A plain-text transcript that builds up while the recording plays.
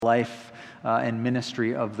Life and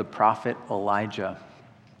ministry of the prophet Elijah.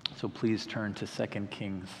 So please turn to 2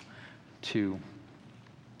 Kings 2.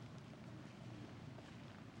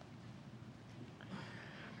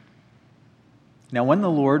 Now when the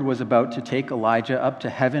Lord was about to take Elijah up to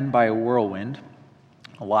heaven by a whirlwind,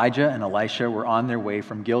 Elijah and Elisha were on their way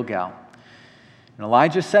from Gilgal. And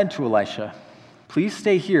Elijah said to Elisha, "Please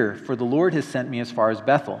stay here, for the Lord has sent me as far as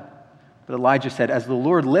Bethel." But Elijah said, "As the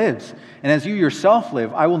Lord lives, and as you yourself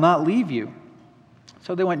live, I will not leave you."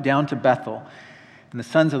 So they went down to Bethel, and the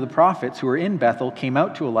sons of the prophets who were in Bethel came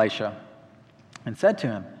out to Elisha and said to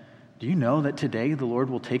him, "Do you know that today the Lord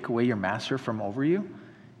will take away your master from over you?"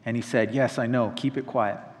 And he said, "Yes, I know. Keep it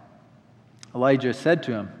quiet." Elijah said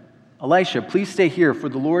to him, "Elisha, please stay here, for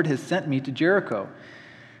the Lord has sent me to Jericho."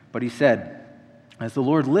 But he said, "As the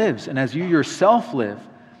Lord lives, and as you yourself live,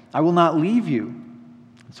 I will not leave you."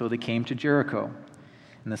 So they came to Jericho.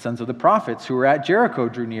 And the sons of the prophets who were at Jericho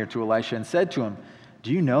drew near to Elisha and said to him,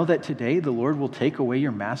 "Do you know that today the Lord will take away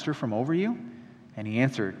your master from over you?" And he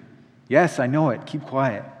answered, "Yes, I know it. Keep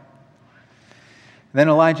quiet." Then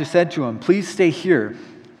Elijah said to him, "Please stay here,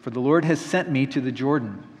 for the Lord has sent me to the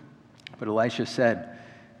Jordan." But Elisha said,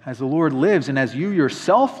 "As the Lord lives, and as you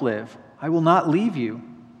yourself live, I will not leave you."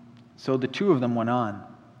 So the two of them went on.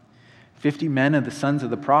 50 men of the sons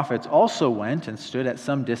of the prophets also went and stood at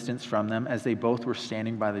some distance from them as they both were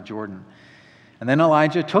standing by the Jordan. And then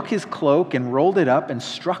Elijah took his cloak and rolled it up and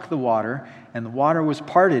struck the water, and the water was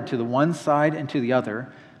parted to the one side and to the other,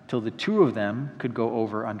 till the two of them could go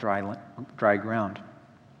over on dry ground.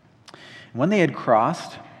 And when they had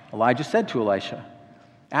crossed, Elijah said to Elisha,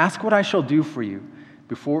 "Ask what I shall do for you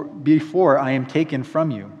before I am taken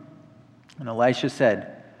from you." And Elisha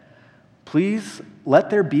said, "Please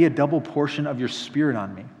let there be a double portion of your spirit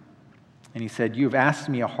on me." And he said, "You have asked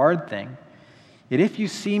me a hard thing. Yet if you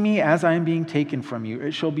see me as I am being taken from you,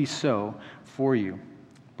 it shall be so for you.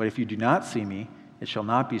 But if you do not see me, it shall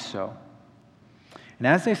not be so." And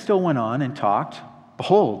as they still went on and talked,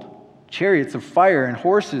 behold, chariots of fire and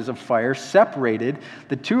horses of fire separated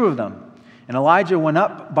the two of them. And Elijah went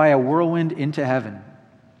up by a whirlwind into heaven.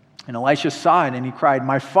 And Elisha saw it, and he cried,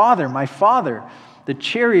 my father, the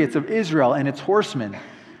chariots of Israel and its horsemen."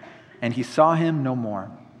 And he saw him no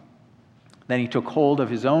more. Then he took hold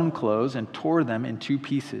of his own clothes and tore them in two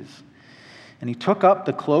pieces. And he took up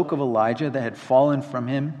the cloak of Elijah that had fallen from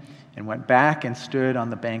him and went back and stood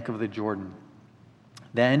on the bank of the Jordan.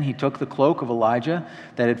 Then he took the cloak of Elijah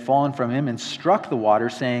that had fallen from him and struck the water,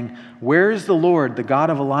 saying, "Where is the Lord, the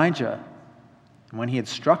God of Elijah?" And when he had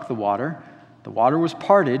struck the water was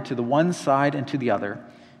parted to the one side and to the other,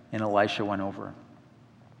 and Elisha went over.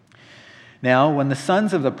 Now, when the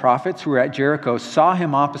sons of the prophets who were at Jericho saw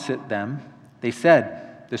him opposite them, they said,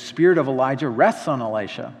 "The spirit of Elijah rests on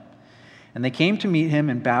Elisha." And they came to meet him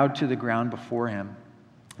and bowed to the ground before him.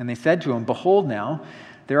 And they said to him, "Behold now,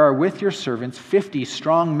 there are with your servants 50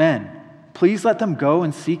 strong men. Please let them go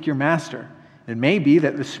and seek your master. It may be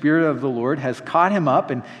that the Spirit of the Lord has caught him up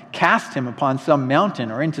and cast him upon some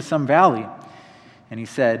mountain or into some valley." And he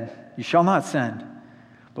said, "You shall not send."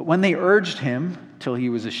 But when they urged him till he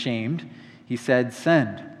was ashamed, he said,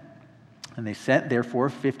 "Send." And they sent therefore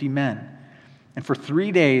 50 men. And for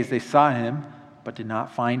 3 days they sought him, but did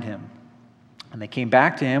not find him. And they came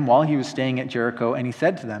back to him while he was staying at Jericho, and he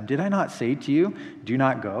said to them, "Did I not say to you, do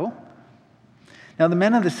not go?" Now the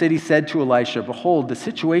men of the city said to Elisha, "Behold, the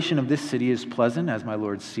situation of this city is pleasant, as my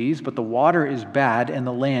Lord sees, but the water is bad, and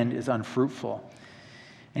the land is unfruitful."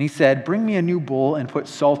 And he said, "Bring me a new bowl and put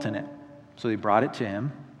salt in it." So they brought it to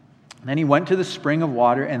him. Then he went to the spring of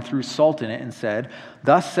water and threw salt in it and said,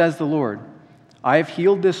 "Thus says the Lord, I have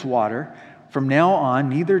healed this water. From now on,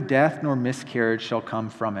 neither death nor miscarriage shall come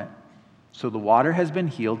from it." So the water has been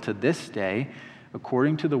healed to this day,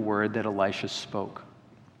 according to the word that Elisha spoke.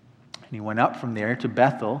 And he went up from there to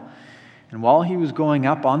Bethel, and while he was going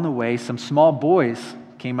up on the way, some small boys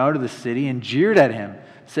came out of the city and jeered at him,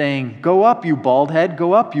 saying, "Go up, you bald head,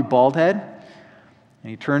 go up, you bald head." And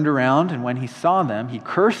he turned around, and when he saw them, he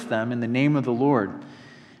cursed them in the name of the Lord.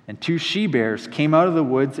 And 2 she-bears came out of the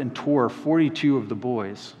woods and tore 42 of the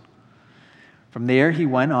boys. From there he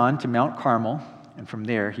went on to Mount Carmel, and from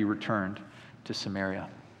there he returned to Samaria.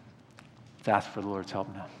 Let's ask for the Lord's help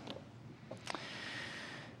now.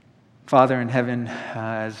 Father in heaven,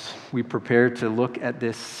 as we prepare to look at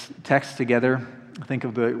this text together, think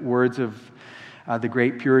of the words of the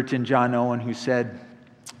great Puritan John Owen, who said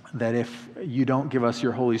that if you don't give us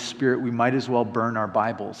your Holy Spirit, we might as well burn our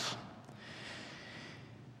Bibles.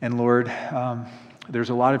 And Lord, there's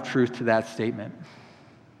a lot of truth to that statement,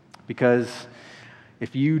 because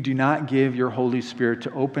if you do not give your Holy Spirit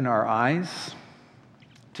to open our eyes,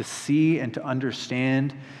 to see and to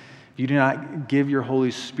understand, if you do not give your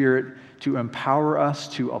Holy Spirit to empower us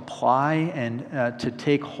to apply and to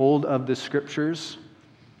take hold of the Scriptures,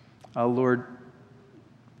 Lord,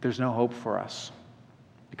 there's no hope for us,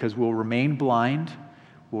 because we'll remain blind,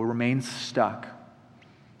 we'll remain stuck.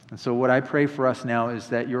 And so what I pray for us now is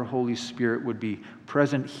that your Holy Spirit would be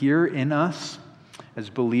present here in us as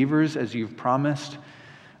believers, as you've promised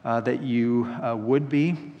that you would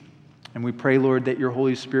be. And we pray, Lord, that your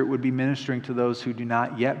Holy Spirit would be ministering to those who do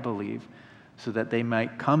not yet believe, so that they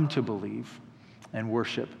might come to believe and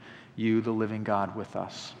worship you, the living God, with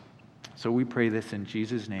us. So we pray this in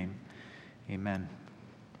Jesus' name. Amen.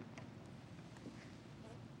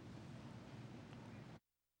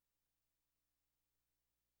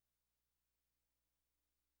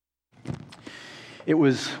 It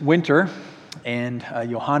was winter, and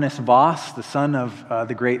Johannes Vos, the son of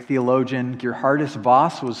the great theologian Gerhardus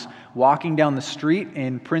Vos, was walking down the street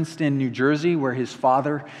in Princeton, New Jersey, where his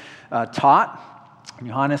father taught.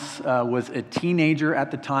 Johannes was a teenager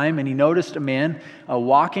at the time, and he noticed a man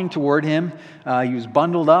walking toward him. He was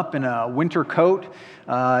bundled up in a winter coat.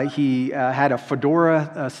 He had a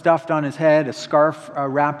fedora stuffed on his head, a scarf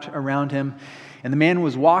wrapped around him. And the man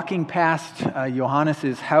was walking past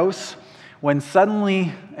Johannes' house when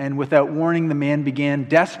suddenly and without warning, the man began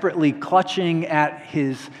desperately clutching at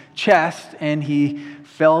his chest, and he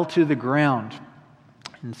fell to the ground.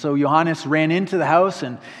 And so Johannes ran into the house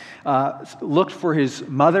and looked for his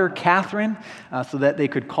mother, Catherine, so that they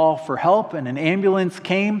could call for help. And an ambulance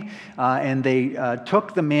came, and they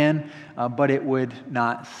took the man, but it would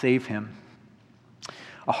not save him.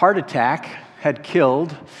 A heart attack had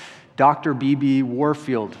killed Dr. B.B.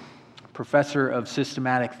 Warfield, professor of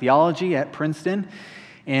systematic theology at Princeton,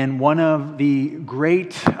 and one of the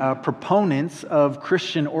great proponents of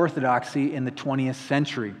Christian orthodoxy in the 20th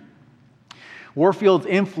century. Warfield's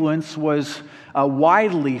influence was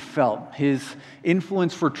widely felt. His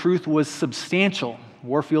influence for truth was substantial.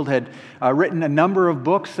 Warfield had written a number of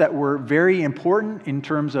books that were very important in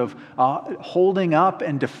terms of holding up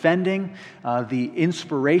and defending the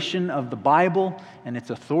inspiration of the Bible and its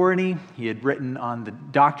authority. He had written on the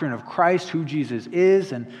doctrine of Christ, who Jesus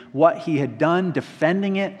is, and what he had done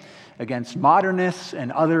defending it against modernists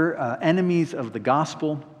and other enemies of the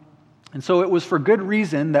gospel. And so it was for good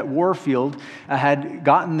reason that Warfield had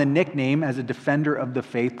gotten the nickname as a defender of the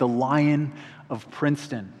faith, the Lion of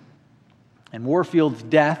Princeton. And Warfield's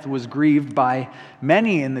death was grieved by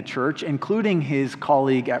many in the church, including his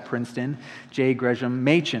colleague at Princeton, J. Gresham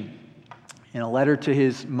Machen. In a letter to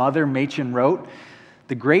his mother, Machen wrote,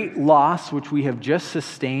 "The great loss which we have just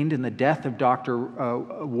sustained in the death of Dr.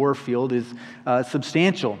 Warfield is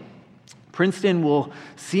substantial. Princeton will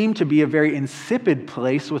seem to be a very insipid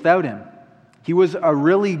place without him. He was a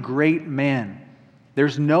really great man.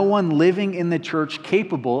 There's no one living in the church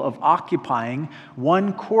capable of occupying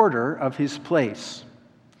 1/4 of his place."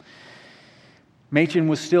 Machen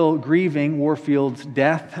was still grieving Warfield's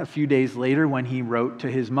death a few days later when he wrote to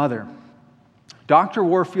his mother, "Dr.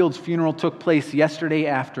 Warfield's funeral took place yesterday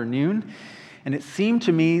afternoon, and it seemed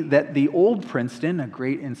to me that the old Princeton, a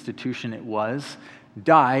great institution it was,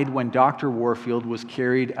 died when Dr. Warfield was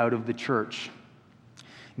carried out of the church.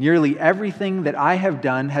 Nearly everything that I have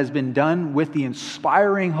done has been done with the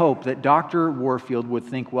inspiring hope that Dr. Warfield would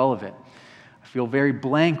think well of it. I feel very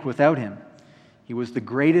blank without him. He was the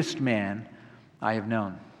greatest man I have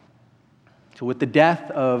known." So with the death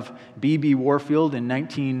of B.B. Warfield in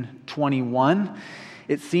 1921,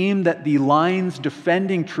 it seemed that the lines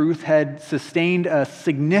defending truth had sustained a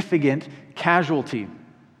significant casualty.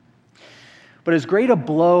 But as great a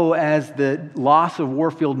blow as the loss of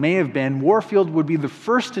Warfield may have been, Warfield would be the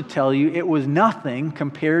first to tell you it was nothing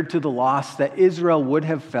compared to the loss that Israel would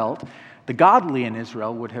have felt, the godly in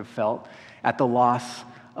Israel would have felt, at the loss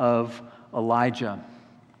of Elijah.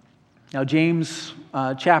 Now, James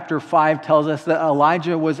chapter 5 tells us that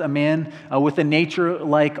Elijah was a man with a nature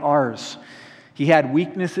like ours. He had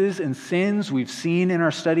weaknesses and sins. We've seen in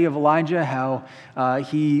our study of Elijah how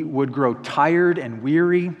he would grow tired and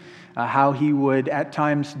weary, how he would at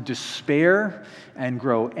times despair and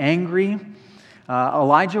grow angry.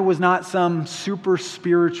 Elijah was not some super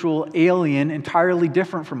spiritual alien entirely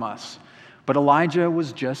different from us, but Elijah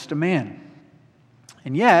was just a man.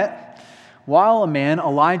 And yet, while a man,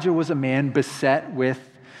 Elijah was a man beset with,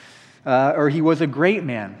 he was a great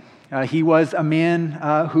man. He was a man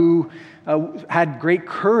who had great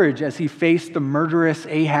courage as he faced the murderous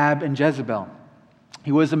Ahab and Jezebel.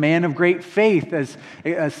 He was a man of great faith,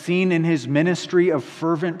 as seen in his ministry of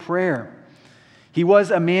fervent prayer. He was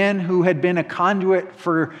a man who had been a conduit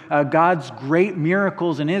for God's great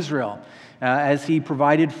miracles in Israel. as he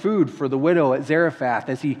provided food for the widow at Zarephath,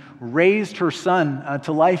 as he raised her son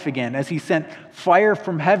to life again, as he sent fire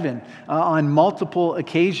from heaven on multiple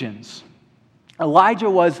occasions. Elijah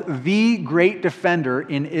was the great defender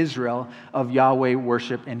in Israel of Yahweh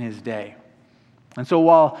worship in his day. And so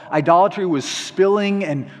while idolatry was spilling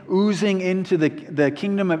and oozing into the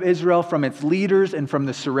kingdom of Israel from its leaders and from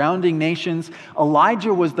the surrounding nations,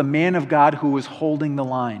 Elijah was the man of God who was holding the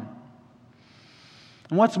line.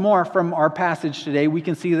 And what's more, from our passage today, we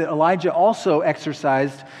can see that Elijah also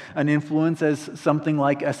exercised an influence as something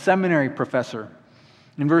like a seminary professor.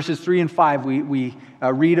 In verses 3 and 5, we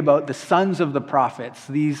read about the sons of the prophets,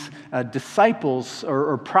 these disciples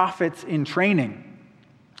or prophets in training.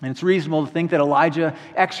 And it's reasonable to think that Elijah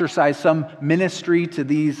exercised some ministry to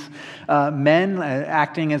these men,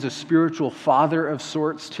 acting as a spiritual father of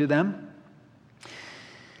sorts to them.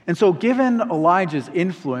 And so, given Elijah's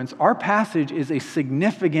influence, our passage is a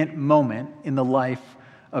significant moment in the life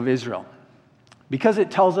of Israel, because it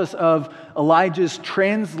tells us of Elijah's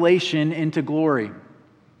translation into glory.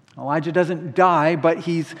 Elijah doesn't die, but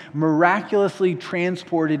he's miraculously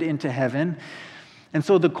transported into heaven. And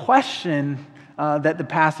so the question that the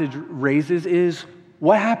passage raises is,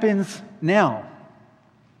 what happens now?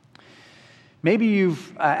 Maybe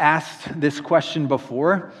you've asked this question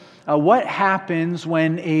before. What happens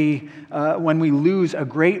when we lose a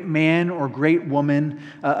great man or great woman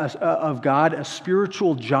of God, a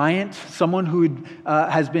spiritual giant, someone who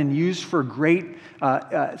has been used for great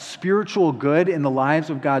spiritual good in the lives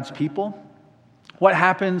of God's people? What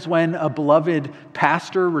happens when a beloved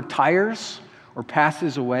pastor retires or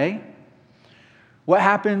passes away? What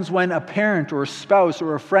happens when a parent or a spouse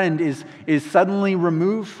or a friend is suddenly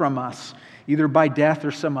removed from us, either by death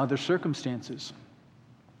or some other circumstances?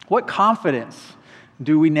 What confidence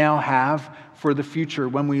do we now have for the future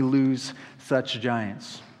when we lose such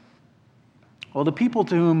giants? Well, the people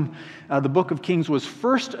to whom the book of Kings was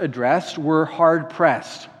first addressed were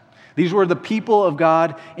hard-pressed. These were the people of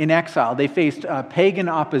God in exile. They faced pagan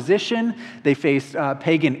opposition. They faced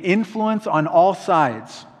pagan influence on all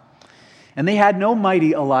sides. And they had no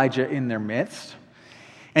mighty Elijah in their midst.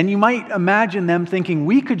 And you might imagine them thinking,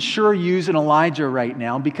 we could sure use an Elijah right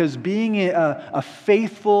now, because being a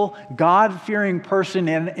faithful, God-fearing person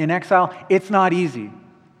in exile, it's not easy.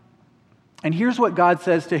 And here's what God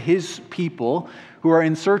says to his people who are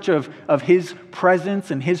in search of his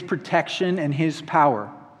presence and his protection and his power.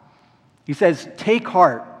 He says, take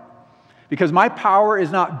heart, because my power is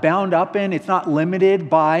not bound up in, it's not limited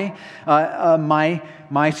by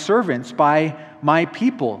my servants, by my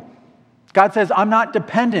people. God says, I'm not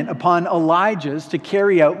dependent upon Elijahs to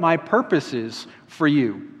carry out my purposes for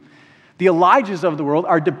you. The Elijahs of the world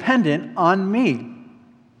are dependent on me.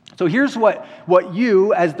 So here's what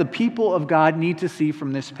you, as the people of God, need to see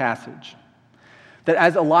from this passage. That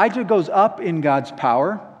as Elijah goes up in God's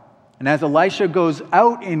power, and as Elisha goes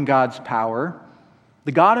out in God's power,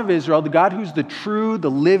 the God of Israel, the God who's the true, the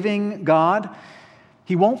living God,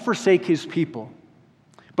 he won't forsake his people.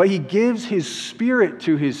 But he gives his Spirit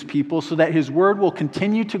to his people so that his word will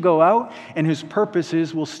continue to go out and his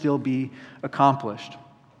purposes will still be accomplished.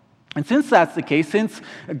 And since that's the case, since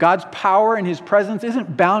God's power and his presence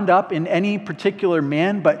isn't bound up in any particular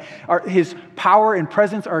man, but his power and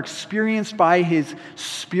presence are experienced by his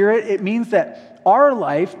Spirit, it means that our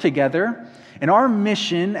life together and our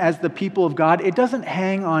mission as the people of God, it doesn't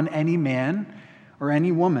hang on any man or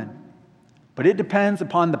any woman. But it depends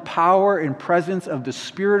upon the power and presence of the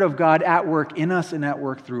Spirit of God at work in us and at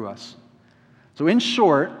work through us. So in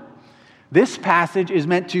short, this passage is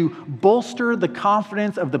meant to bolster the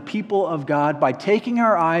confidence of the people of God by taking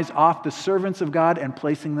our eyes off the servants of God and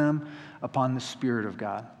placing them upon the Spirit of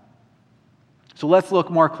God. So let's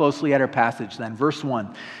look more closely at our passage then. Verse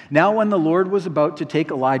 1. Now when the Lord was about to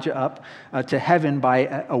take Elijah up to heaven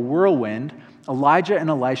by a whirlwind, Elijah and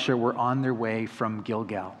Elisha were on their way from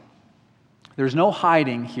Gilgal. There's no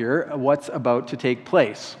hiding here what's about to take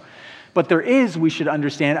place. But there is, we should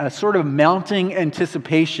understand, a sort of mounting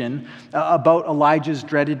anticipation about Elijah's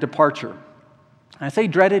dreaded departure. And I say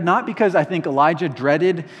dreaded not because I think Elijah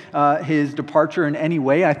dreaded his departure in any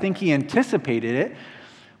way. I think he anticipated it.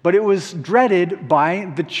 But it was dreaded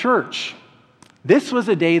by the church. This was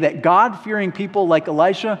a day that God-fearing people like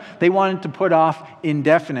Elisha, they wanted to put off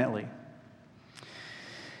indefinitely.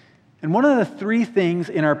 And one of the three things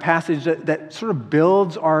in our passage that sort of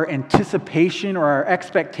builds our anticipation or our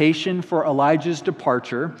expectation for Elijah's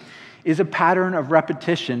departure is a pattern of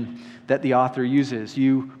repetition that the author uses.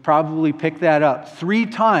 You probably picked that up 3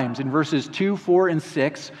 times in verses 2, 4, and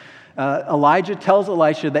 6. Elijah tells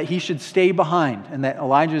Elisha that he should stay behind and that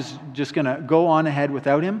Elijah's just going to go on ahead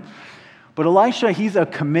without him. But Elisha, he's a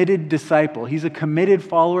committed disciple. He's a committed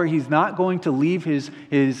follower. He's not going to leave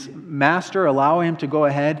his master, allow him to go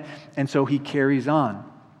ahead, and so he carries on.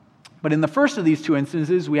 But in the first of these two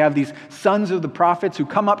instances, we have these sons of the prophets who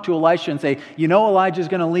come up to Elisha and say, you know Elijah's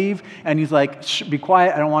going to leave? And he's like, shh, be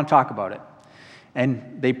quiet, I don't want to talk about it.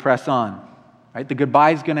 And they press on. Right? The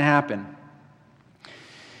goodbye is going to happen.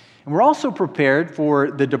 And we're also prepared for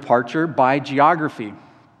the departure by geography.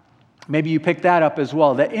 Maybe you picked that up as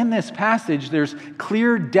well, that in this passage, there's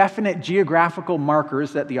clear, definite geographical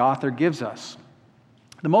markers that the author gives us.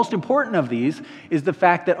 The most important of these is the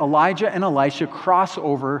fact that Elijah and Elisha cross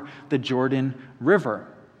over the Jordan River.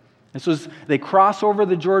 They cross over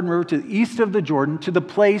the Jordan River to the east of the Jordan to the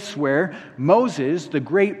place where Moses, the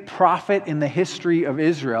great prophet in the history of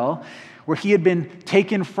Israel, where he had been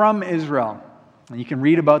taken from Israel. And you can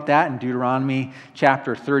read about that in Deuteronomy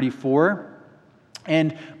chapter 34.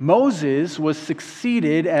 And Moses was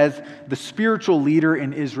succeeded as the spiritual leader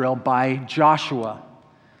in Israel by Joshua.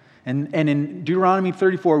 And in Deuteronomy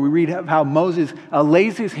 34, we read how Moses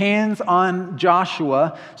lays his hands on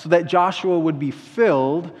Joshua so that Joshua would be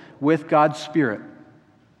filled with God's Spirit.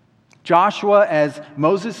 Joshua, as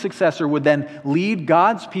Moses' successor, would then lead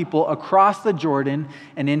God's people across the Jordan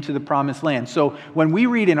and into the Promised Land. So when we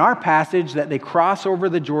read in our passage that they cross over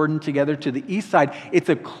the Jordan together to the east side, it's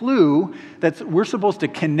a clue that we're supposed to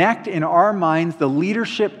connect in our minds the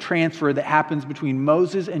leadership transfer that happens between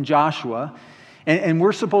Moses and Joshua. And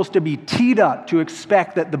we're supposed to be teed up to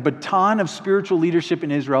expect that the baton of spiritual leadership in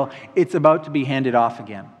Israel, it's about to be handed off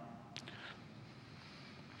again.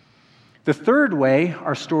 The third way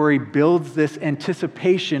our story builds this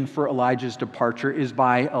anticipation for Elijah's departure is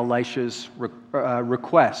by Elisha's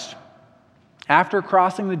request. After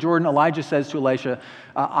crossing the Jordan, Elijah says to Elisha,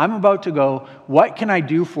 I'm about to go. What can I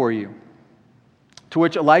do for you? To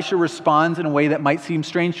which Elisha responds in a way that might seem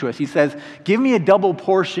strange to us. He says, give me a double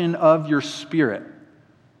portion of your spirit.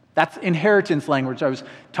 That's inheritance language. I was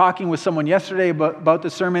talking with someone yesterday about the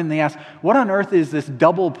sermon, and they asked, what on earth is this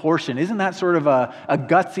double portion? Isn't that sort of a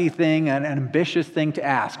gutsy thing, an ambitious thing to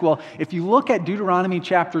ask? Well, if you look at Deuteronomy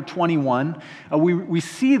chapter 21, we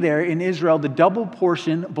see there in Israel the double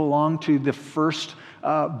portion belonged to the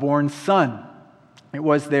firstborn son. It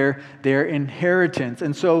was their inheritance.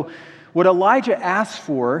 And so what Elijah asks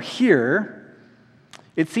for here,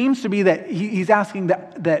 it seems to be that he's asking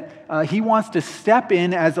that he wants to step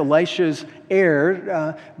in as Elisha's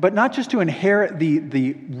heir, but not just to inherit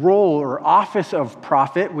the role or office of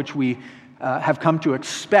prophet, which we have come to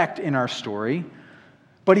expect in our story,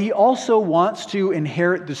 but he also wants to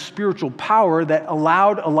inherit the spiritual power that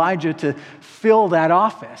allowed Elijah to fill that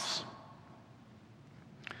office.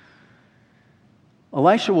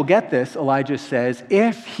 Elisha will get this, Elijah says,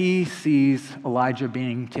 if he sees Elijah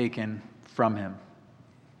being taken from him.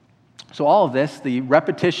 So all of this, the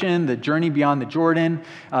repetition, the journey beyond the Jordan,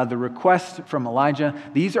 the request from Elijah,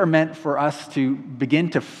 these are meant for us to begin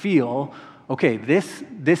to feel, okay, this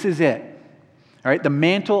is it. All right, the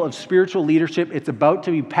mantle of spiritual leadership, it's about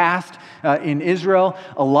to be passed in Israel.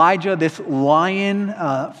 Elijah, this lion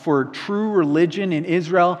for true religion in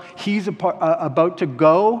Israel, he's about to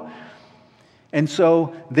go. And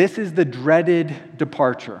so this is the dreaded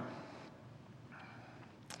departure.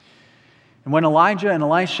 And when Elijah and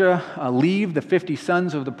Elisha leave the 50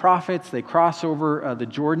 sons of the prophets, they cross over the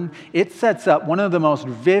Jordan, it sets up one of the most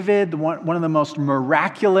vivid, one of the most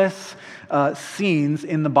miraculous scenes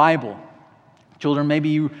in the Bible. Children, maybe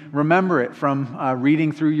you remember it from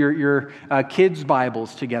reading through your kids'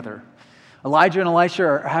 Bibles together. Elijah and Elisha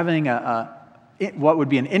are having what would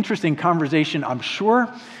be an interesting conversation, I'm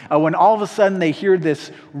sure, when all of a sudden they hear this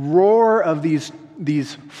roar of these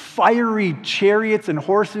fiery chariots and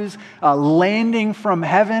horses landing from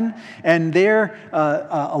heaven, and there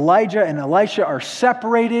Elijah and Elisha are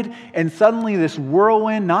separated, and suddenly this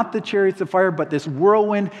whirlwind, not the chariots of fire, but this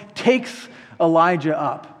whirlwind takes Elijah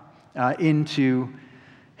up into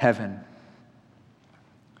heaven.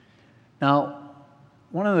 Now,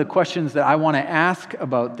 one of the questions that I want to ask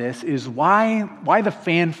about this is why the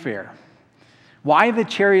fanfare? Why the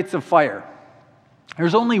chariots of fire?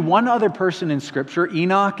 There's only one other person in Scripture,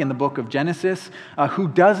 Enoch in the book of Genesis, who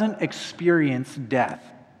doesn't experience death.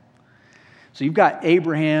 So you've got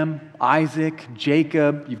Abraham, Isaac,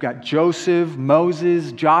 Jacob, you've got Joseph,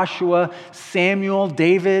 Moses, Joshua, Samuel,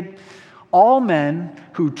 David, all men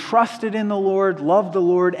who trusted in the Lord, loved the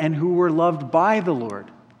Lord, and who were loved by the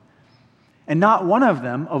Lord. And not one of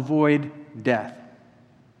them avoid death.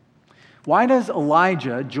 Why does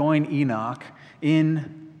Elijah join Enoch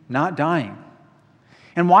in not dying?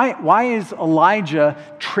 And why is Elijah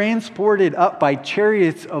transported up by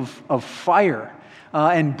chariots of fire?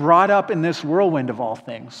 and brought up in this whirlwind of all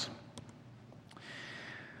things?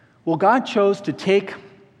 Well, God chose to take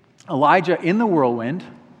Elijah in the whirlwind,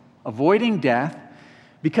 avoiding death,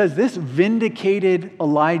 because this vindicated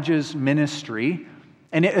Elijah's ministry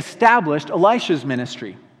and it established Elisha's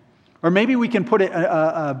ministry. Or maybe we can put it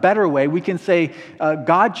a better way. We can say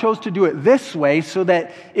God chose to do it this way so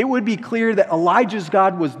that it would be clear that Elijah's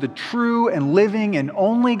God was the true and living and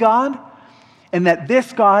only God, and that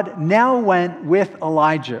this God now went with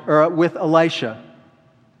Elisha.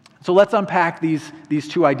 So let's unpack these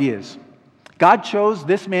two ideas. God chose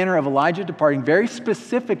this manner of Elijah departing very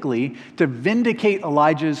specifically to vindicate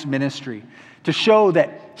Elijah's ministry, to show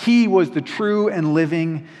that he was the true and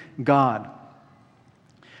living God.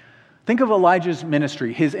 Think of Elijah's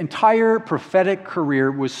ministry. His entire prophetic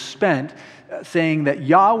career was spent saying that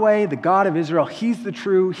Yahweh, the God of Israel, he's the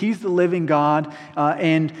true, he's the living God,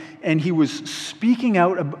 and he was speaking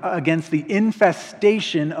out against the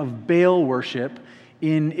infestation of Baal worship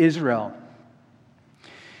in Israel.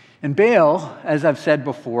 And Baal, as I've said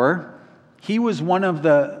before, he was one of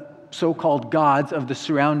the so-called gods of the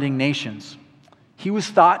surrounding nations. He was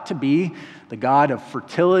thought to be the god of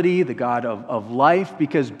fertility, the god of life,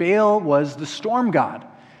 because Baal was the storm god.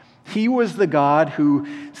 He was the god who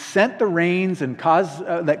sent the rains and caused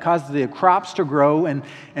the crops to grow,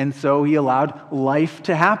 and so he allowed life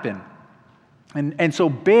to happen. And so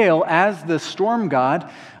Baal, as the storm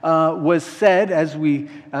god, was said, as we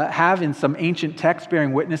have in some ancient texts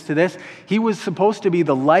bearing witness to this, he was supposed to be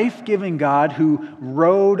the life-giving God who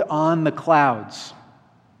rode on the clouds.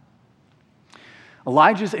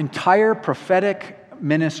 Elijah's entire prophetic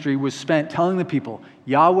ministry was spent telling the people,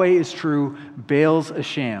 Yahweh is true, Baal's a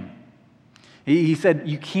sham. He said,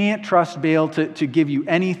 you can't trust Baal to give you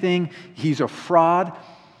anything. He's a fraud.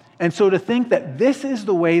 And so to think that this is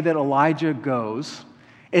the way that Elijah goes,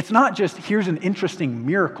 it's not just here's an interesting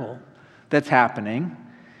miracle that's happening,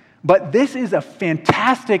 but this is a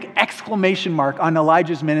fantastic exclamation mark on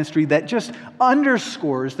Elijah's ministry that just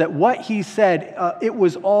underscores that what he said, it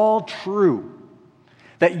was all true.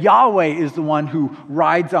 That Yahweh is the one who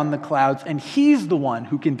rides on the clouds, and he's the one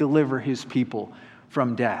who can deliver his people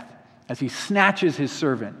from death as he snatches his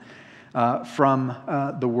servant from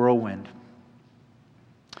the whirlwind.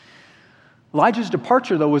 Elijah's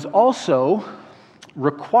departure, though, was also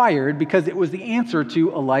required because it was the answer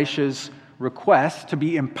to Elisha's request to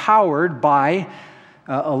be empowered by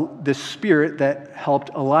the Spirit that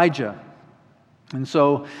helped Elijah. And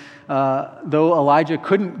so, though Elijah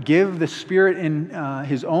couldn't give the Spirit in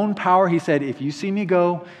his own power, he said, if you see me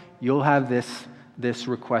go, you'll have this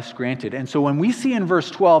request granted. And so when we see in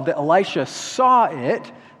verse 12 that Elisha saw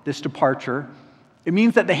it, this departure, it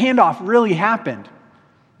means that the handoff really happened.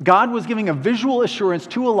 God was giving a visual assurance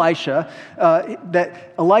to Elisha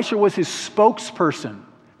that Elisha was his spokesperson,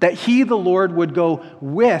 that he, the Lord, would go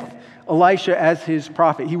with Elisha as his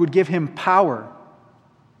prophet. He would give him power.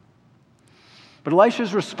 But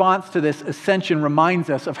Elisha's response to this ascension reminds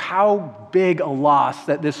us of how big a loss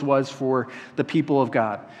that this was for the people of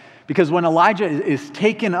God. Because when Elijah is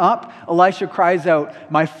taken up, Elisha cries out,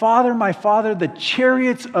 my father, the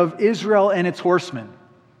chariots of Israel and its horsemen.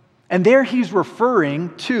 And there he's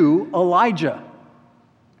referring to Elijah.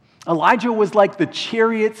 Elijah was like the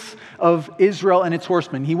chariots of Israel and its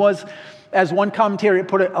horsemen. He was, as one commentator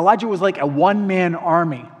put it, Elijah was like a one-man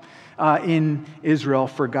army in Israel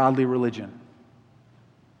for godly religion.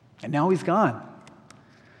 And now he's gone.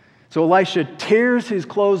 So Elisha tears his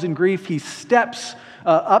clothes in grief. He steps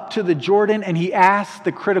up to the Jordan and he asks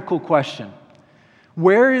the critical question.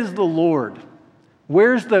 Where is the Lord?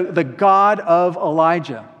 Where's the God of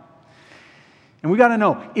Elijah? And we got to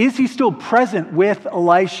know, is he still present with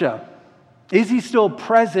Elisha? Is he still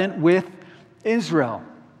present with Israel?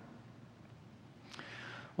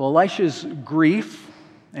 Well, Elisha's grief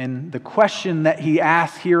and the question that he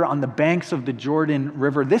asks here on the banks of the Jordan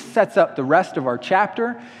River, this sets up the rest of our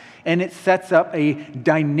chapter, and it sets up a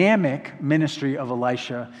dynamic ministry of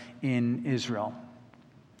Elisha in Israel.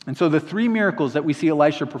 And so the three miracles that we see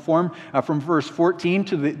Elisha perform from verse 14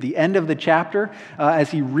 to the end of the chapter, as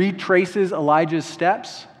he retraces Elijah's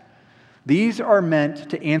steps, these are meant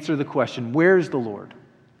to answer the question, where's the Lord?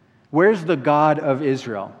 Where's the God of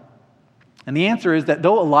Israel? And the answer is that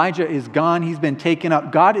though Elijah is gone, he's been taken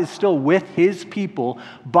up, God is still with his people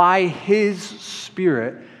by his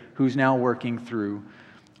Spirit who's now working through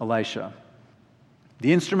Elisha.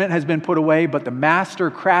 The instrument has been put away, but the master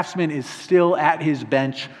craftsman is still at his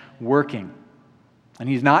bench working. And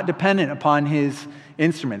he's not dependent upon his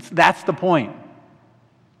instruments. That's the point.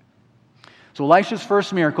 So Elisha's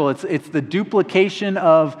first miracle, it's the duplication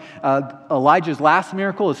of Elijah's last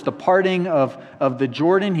miracle. It's the parting of the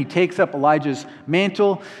Jordan. He takes up Elijah's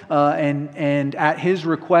mantle, and at his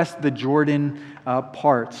request, the Jordan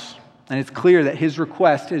parts. And it's clear that his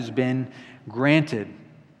request has been granted.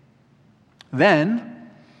 Then,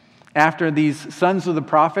 after these sons of the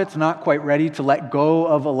prophets, not quite ready to let go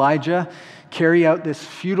of Elijah, carry out this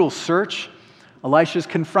futile search, Elisha is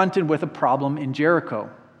confronted with a problem in Jericho.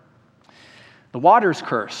 The water's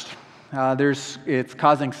cursed. It's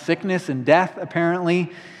causing sickness and death,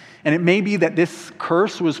 apparently. And it may be that this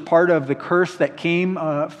curse was part of the curse that came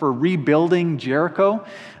for rebuilding Jericho,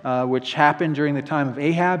 which happened during the time of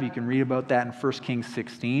Ahab. You can read about that in 1 Kings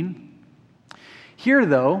 16. Here,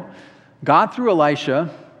 though, God, through Elisha,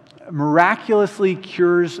 miraculously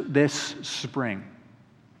cures this spring.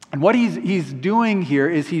 And what he's doing here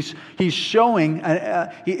is he's showing,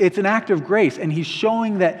 it's an act of grace, and he's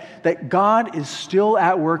showing that God is still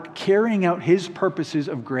at work carrying out his purposes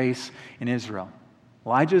of grace in Israel.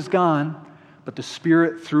 Elijah's gone, but the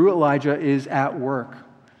Spirit through Elijah is at work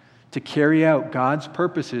to carry out God's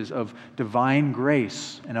purposes of divine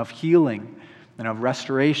grace and of healing and of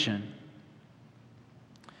restoration.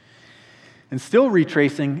 And still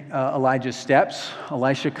retracing Elijah's steps,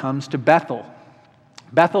 Elisha comes to Bethel.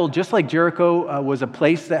 Bethel, just like Jericho, was a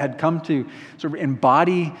place that had come to sort of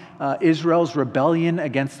embody Israel's rebellion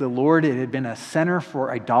against the Lord. It had been a center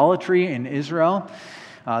for idolatry in Israel.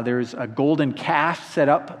 There's a golden calf set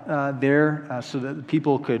up there so that the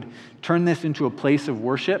people could turn this into a place of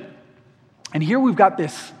worship. And here we've got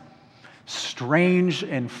this strange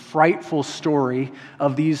and frightful story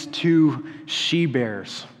of these two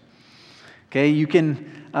she-bears. Okay, you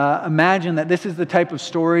can imagine that this is the type of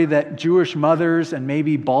story that Jewish mothers and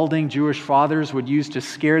maybe balding Jewish fathers would use to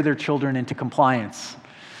scare their children into compliance.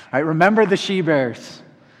 All right, remember the she-bears.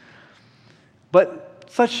 But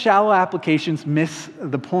such shallow applications miss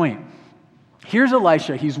the point. Here's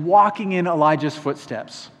Elisha. He's walking in Elijah's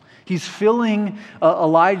footsteps. He's filling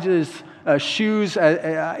Elijah's shoes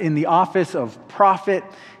in the office of prophet.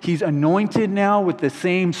 He's anointed now with the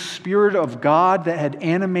same Spirit of God that had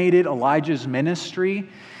animated Elijah's ministry.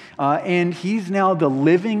 And he's now the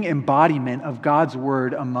living embodiment of God's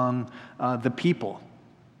word among the people.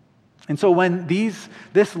 And so when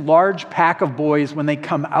this large pack of boys, when they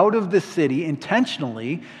come out of the city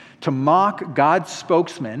intentionally to mock God's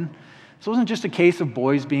spokesman, this wasn't just a case of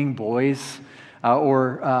boys being boys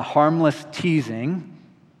or harmless teasing.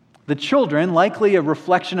 The children, likely a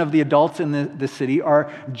reflection of the adults in the city,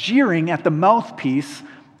 are jeering at the mouthpiece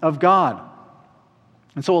of God.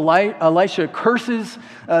 And so Elisha curses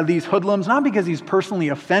these hoodlums, not because he's personally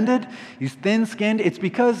offended, he's thin-skinned, it's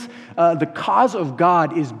because the cause of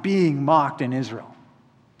God is being mocked in Israel.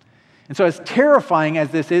 And so as terrifying as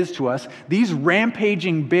this is to us, these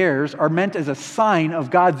rampaging bears are meant as a sign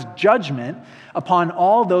of God's judgment upon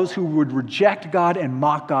all those who would reject God and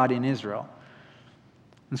mock God in Israel.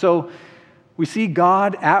 And so we see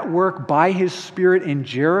God at work by his Spirit in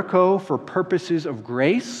Jericho for purposes of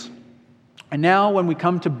grace. And now when we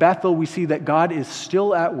come to Bethel, we see that God is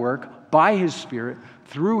still at work by his Spirit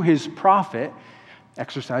through his prophet,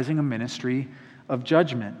 exercising a ministry of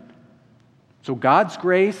judgment. So God's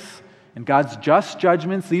grace and God's just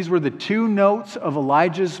judgments, these were the two notes of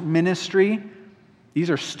Elijah's ministry. These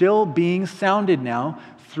are still being sounded now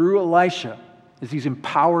through Elisha as he's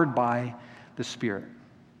empowered by the Spirit.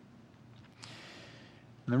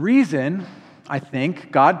 And the reason, I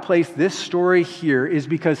think, God placed this story here is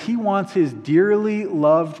because he wants his dearly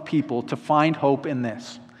loved people to find hope in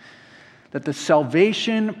this. That the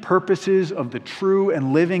salvation purposes of the true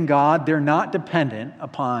and living God, they're not dependent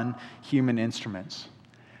upon human instruments.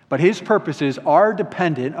 But his purposes are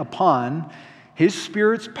dependent upon his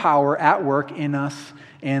Spirit's power at work in us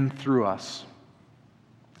and through us.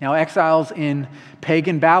 Now, exiles in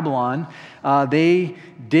pagan Babylon, they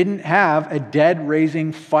didn't have a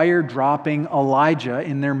dead-raising, fire-dropping Elijah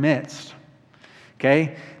in their midst.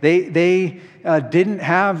 Okay? They didn't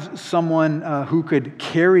have someone who could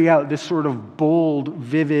carry out this sort of bold,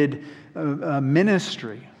 vivid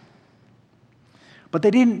ministry. But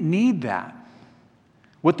they didn't need that.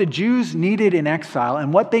 What the Jews needed in exile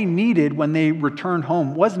and what they needed when they returned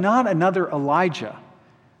home was not another Elijah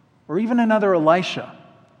or even another Elisha.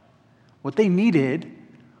 What they needed,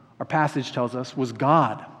 our passage tells us, was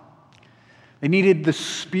God. They needed the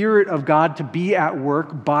Spirit of God to be at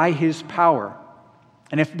work by his power.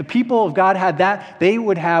 And if the people of God had that, they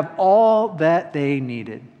would have all that they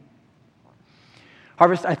needed.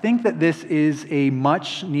 Harvest, I think that this is a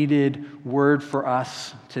much needed word for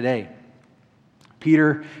us today.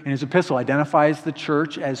 Peter, in his epistle, identifies the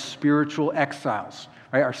church as spiritual exiles.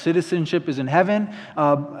 Right? Our citizenship is in heaven,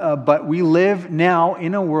 but we live now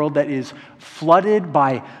in a world that is flooded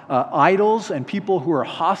by idols and people who are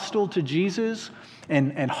hostile to Jesus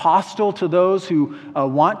and hostile to those who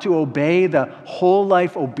want to obey the whole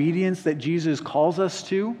life obedience that Jesus calls us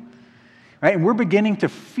to. Right? And we're beginning to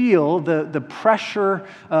feel the pressure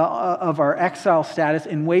of our exile status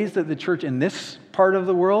in ways that the church in this part of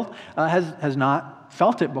the world has not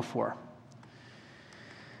felt it before.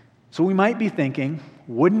 So we might be thinking,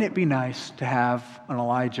 wouldn't it be nice to have an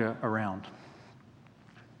Elijah around?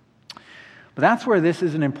 But that's where this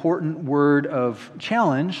is an important word of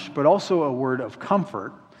challenge, but also a word of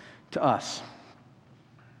comfort to us.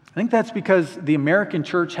 I think that's because the American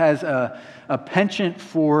church has a penchant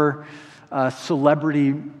for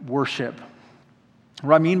celebrity worship.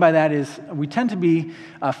 What I mean by that is we tend to be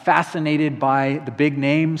fascinated by the big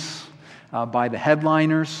names, by the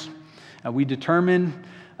headliners. We determine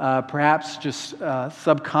perhaps just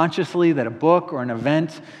subconsciously that a book or an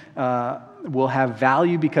event will have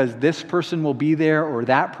value because this person will be there or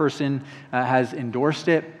that person has endorsed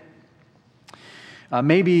it.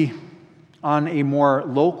 Maybe on a more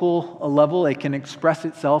local level, it can express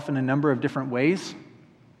itself in a number of different ways.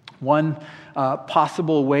 One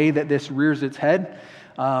possible way that this rears its head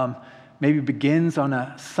maybe begins on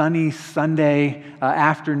a sunny Sunday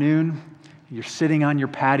afternoon. You're sitting on your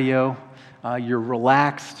patio, you're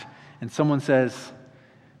relaxed, and someone says,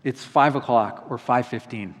 it's 5 o'clock or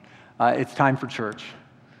 5:15. It's time for church.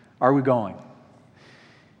 Are we going?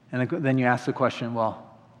 And then you ask the question, well,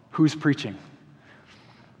 who's preaching?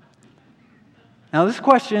 Now, this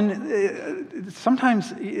question,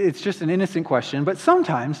 sometimes it's just an innocent question, but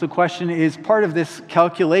sometimes the question is part of this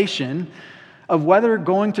calculation of whether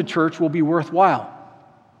going to church will be worthwhile,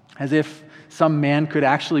 as if some man could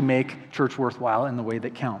actually make church worthwhile in the way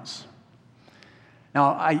that counts.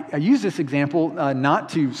 Now, I use this example not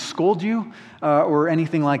to scold you or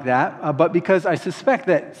anything like that, but because I suspect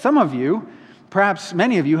that some of you, perhaps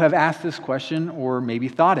many of you, have asked this question or maybe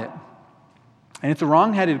thought it. And it's a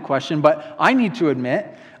wrong-headed question, but I need to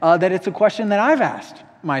admit that it's a question that I've asked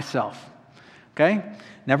myself, okay?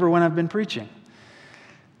 Never when I've been preaching.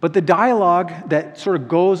 But the dialogue that sort of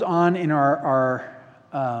goes on in our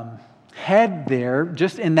head there,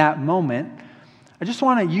 just in that moment, I just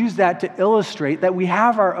want to use that to illustrate that we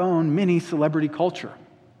have our own mini celebrity culture,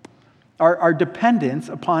 our dependence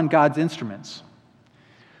upon God's instruments.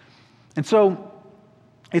 And so,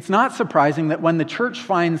 it's not surprising that when the church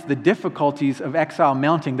finds the difficulties of exile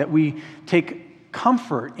mounting, that we take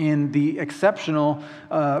comfort in the exceptional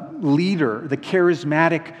leader, the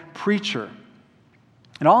charismatic preacher.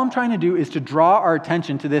 And all I'm trying to do is to draw our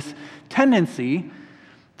attention to this tendency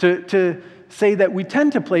to say that we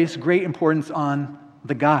tend to place great importance on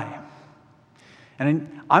the guy.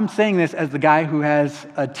 And I'm saying this as the guy who has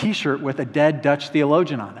a t-shirt with a dead Dutch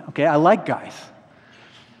theologian on it. Okay, I like guys.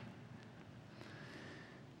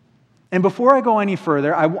 And before I go any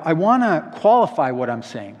further, I want to qualify what I'm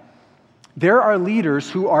saying. There are leaders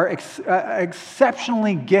who are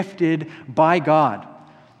exceptionally gifted by God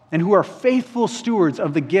and who are faithful stewards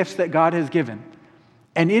of the gifts that God has given.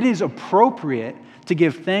 And it is appropriate to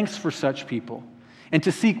give thanks for such people and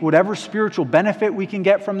to seek whatever spiritual benefit we can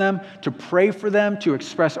get from them, to pray for them, to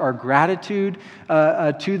express our gratitude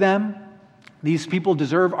to them. These people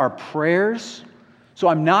deserve our prayers. So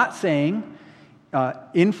I'm not saying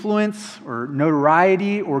influence or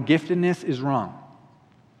notoriety or giftedness is wrong.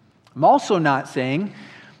 I'm also not saying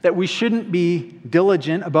that we shouldn't be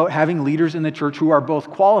diligent about having leaders in the church who are both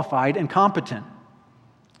qualified and competent.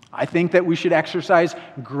 I think that we should exercise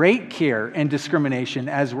great care and discrimination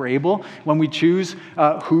as we're able when we choose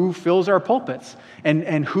who fills our pulpits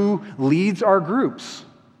and who leads our groups.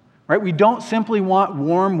 Right? We don't simply want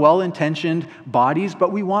warm, well-intentioned bodies,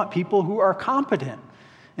 but we want people who are competent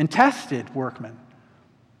and tested workmen.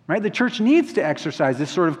 Right? The church needs to exercise this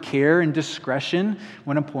sort of care and discretion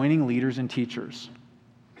when appointing leaders and teachers.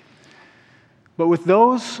 But with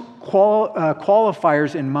those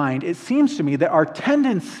qualifiers in mind, it seems to me that our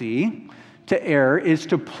tendency to err is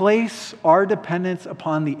to place our dependence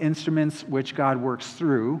upon the instruments which God works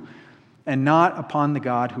through and not upon the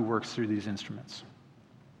God who works through these instruments.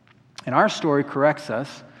 And our story corrects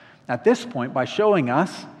us at this point by showing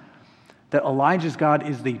us that Elijah's God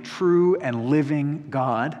is the true and living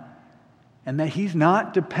God, and that he's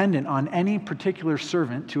not dependent on any particular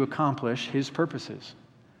servant to accomplish his purposes.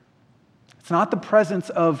 It's not the presence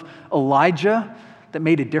of Elijah that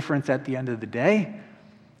made a difference at the end of the day,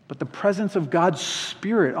 but the presence of God's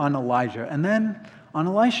Spirit on Elijah and then on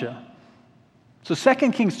Elisha. So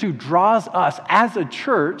 2 Kings 2 draws us as a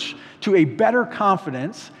church to a better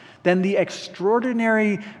confidence than the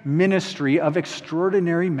extraordinary ministry of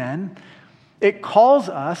extraordinary men. It calls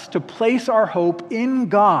us to place our hope in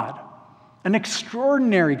God, an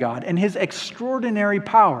extraordinary God, and his extraordinary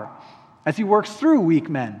power as he works through weak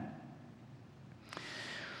men.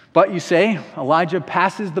 But you say, Elijah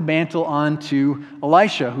passes the mantle on to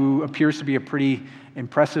Elisha, who appears to be a pretty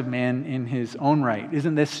impressive man in his own right.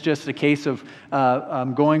 Isn't this just a case of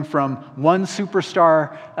going from one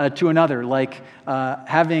superstar to another, like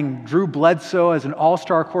having Drew Bledsoe as an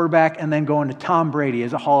all-star quarterback and then going to Tom Brady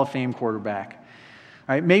as a Hall of Fame quarterback?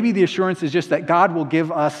 Right? Maybe the assurance is just that God will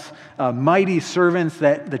give us mighty servants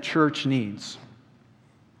that the church needs.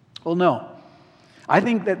 Well, no. I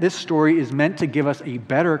think that this story is meant to give us a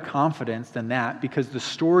better confidence than that, because the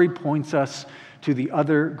story points us to the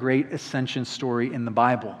other great ascension story in the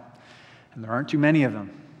Bible. And there aren't too many of them.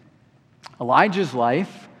 Elijah's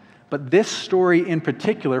life, but this story in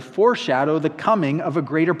particular, foreshadow the coming of a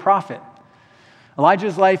greater prophet.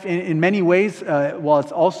 Elijah's life, in many ways, while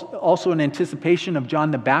it's also an anticipation of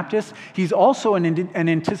John the Baptist, he's also an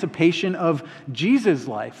anticipation of Jesus'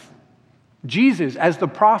 life. Jesus, as the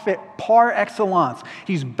prophet par excellence,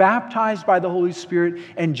 he's baptized by the Holy Spirit,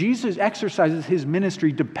 and Jesus exercises his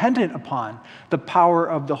ministry dependent upon the power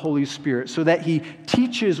of the Holy Spirit, so that he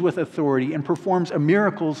teaches with authority and performs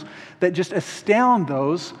miracles that just astound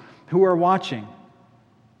those who are watching.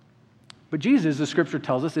 But Jesus, the scripture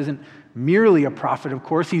tells us, isn't merely a prophet, of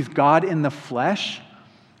course. He's God in the flesh.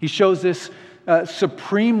 He shows this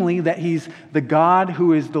supremely, that he's the God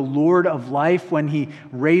who is the Lord of life when he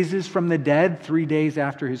raises from the dead 3 days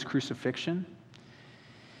after his crucifixion.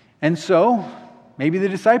 And so, maybe the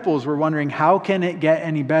disciples were wondering, how can it get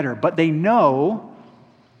any better? But they know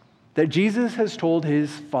that Jesus has told his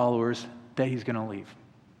followers that he's going to leave.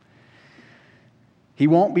 He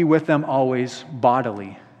won't be with them always,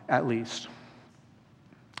 bodily, at least.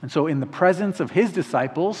 And so in the presence of his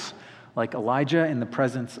disciples, like Elijah in the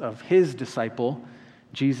presence of his disciple,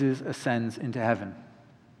 Jesus ascends into heaven.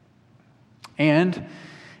 And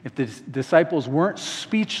if the disciples weren't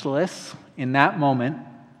speechless in that moment,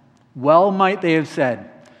 well might they have said,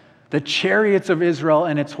 "The chariots of Israel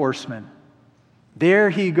and its horsemen, there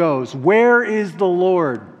he goes. Where is the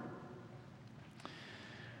Lord?"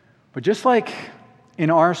 But just like in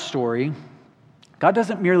our story, God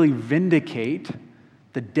doesn't merely vindicate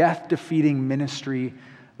the death-defeating ministry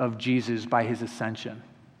of Jesus by his ascension.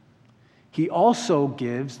 He also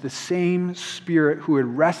gives the same Spirit who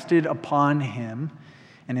had rested upon him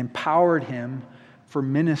and empowered him for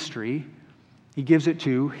ministry. He gives him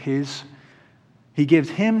to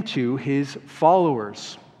his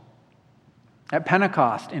followers. At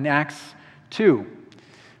Pentecost in Acts 2,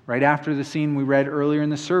 right after the scene we read earlier in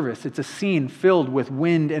the service, it's a scene filled with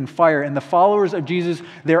wind and fire, and the followers of Jesus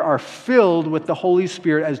there are filled with the Holy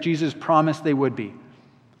Spirit as Jesus promised they would be.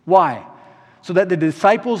 Why? So that the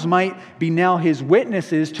disciples might be now his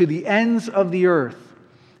witnesses to the ends of the earth,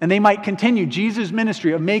 and they might continue Jesus'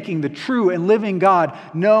 ministry of making the true and living God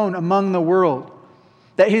known among the world.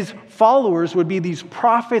 That his followers would be these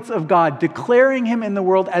prophets of God, declaring him in the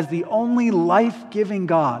world as the only life-giving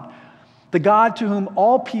God, the God to whom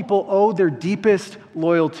all people owe their deepest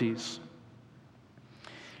loyalties.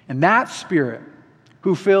 And that Spirit,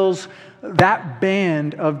 who fills that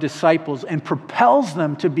band of disciples and propels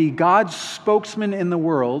them to be God's spokesman in the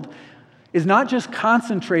world, is not just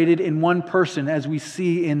concentrated in one person, as we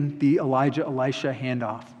see in the Elijah-Elisha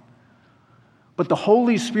handoff, but the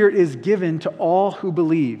Holy Spirit is given to all who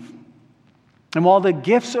believe. And while the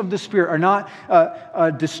gifts of the Spirit are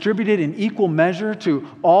not distributed in equal measure to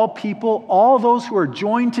all people, all those who are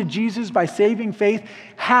joined to Jesus by saving faith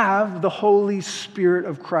have the Holy Spirit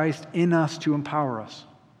of Christ in us to empower us.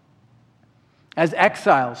 As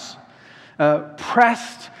exiles,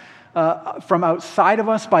 pressed from outside of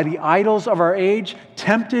us by the idols of our age,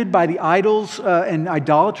 tempted by the idols and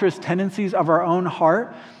idolatrous tendencies of our own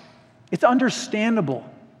heart, it's understandable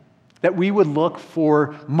that we would look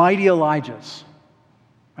for mighty Elijahs.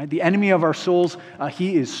 Right? The enemy of our souls,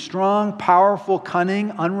 he is strong, powerful,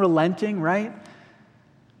 cunning, unrelenting, right?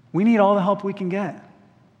 We need all the help we can get.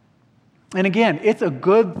 And again, it's a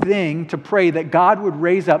good thing to pray that God would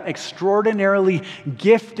raise up extraordinarily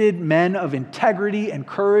gifted men of integrity and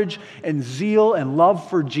courage and zeal and love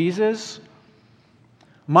for Jesus.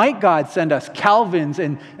 Might God send us Calvins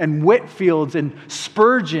and Whitfields and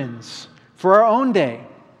Spurgeons for our own day.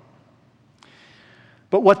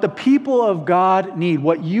 But what the people of God need,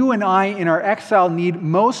 what you and I in our exile need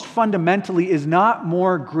most fundamentally, is not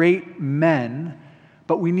more great men,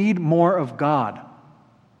 but we need more of God.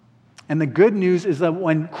 And the good news is that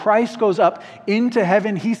when Christ goes up into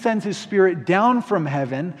heaven, he sends his Spirit down from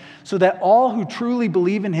heaven so that all who truly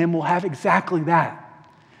believe in him will have exactly that.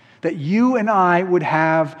 That you and I would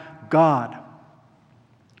have God.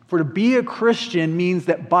 For to be a Christian means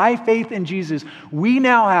that by faith in Jesus, we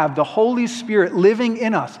now have the Holy Spirit living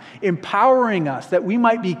in us, empowering us that we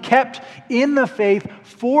might be kept in the faith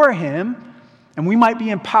for him, and we might be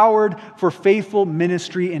empowered for faithful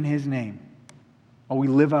ministry in his name while we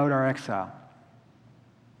live out our exile.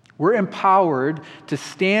 We're empowered to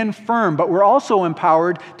stand firm, but we're also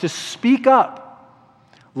empowered to speak up,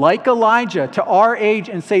 like Elijah, to our age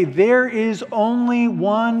and say, there is only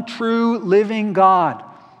one true living God.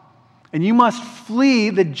 And you must flee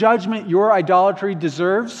the judgment your idolatry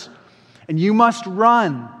deserves, and you must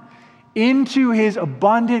run into his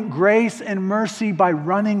abundant grace and mercy by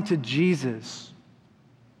running to Jesus.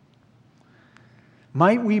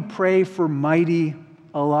 Might we pray for mighty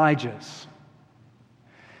Elijahs?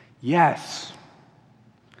 Yes.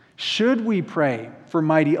 Should we pray for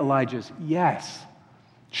mighty Elijahs? Yes.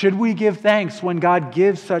 Should we give thanks when God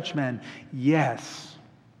gives such men? Yes.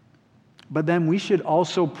 But then we should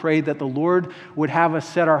also pray that the Lord would have us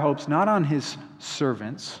set our hopes not on his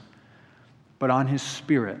servants, but on his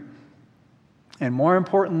Spirit. And more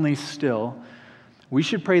importantly still, we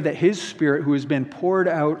should pray that his Spirit, who has been poured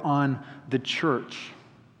out on the church,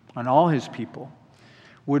 on all his people,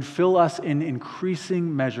 would fill us in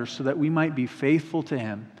increasing measure so that we might be faithful to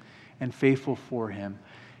him and faithful for him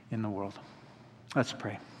in the world. Let's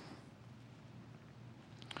pray.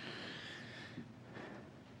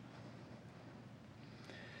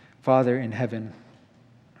 Father in heaven,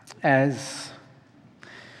 as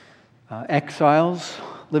exiles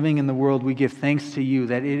living in the world, we give thanks to you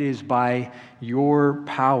that it is by your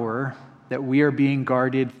power that we are being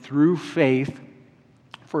guarded through faith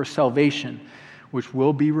for salvation, which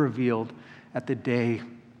will be revealed at the day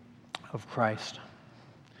of Christ.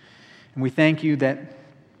 And we thank you that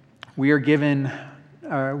we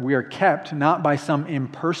are kept not by some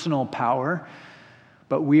impersonal power,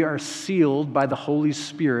 but we are sealed by the Holy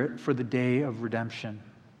Spirit for the day of redemption.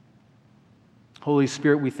 Holy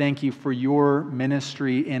Spirit, we thank you for your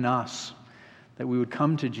ministry in us, that we would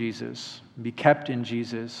come to Jesus, be kept in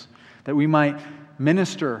Jesus, that we might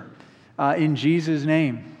minister in Jesus'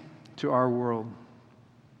 name to our world.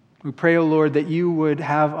 We pray, O Lord, that you would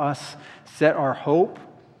have us set our hope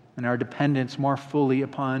and our dependence more fully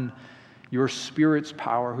upon your Spirit's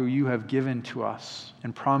power, who you have given to us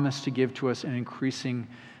and promised to give to us in increasing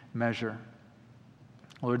measure.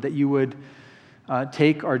 Lord, that you would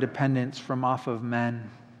take our dependence from off of men.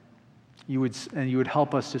 You would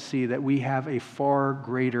help us to see that we have a far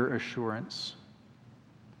greater assurance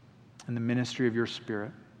in the ministry of your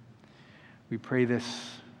Spirit. We pray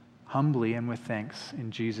this humbly and with thanks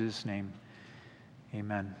in Jesus' name.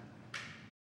 Amen.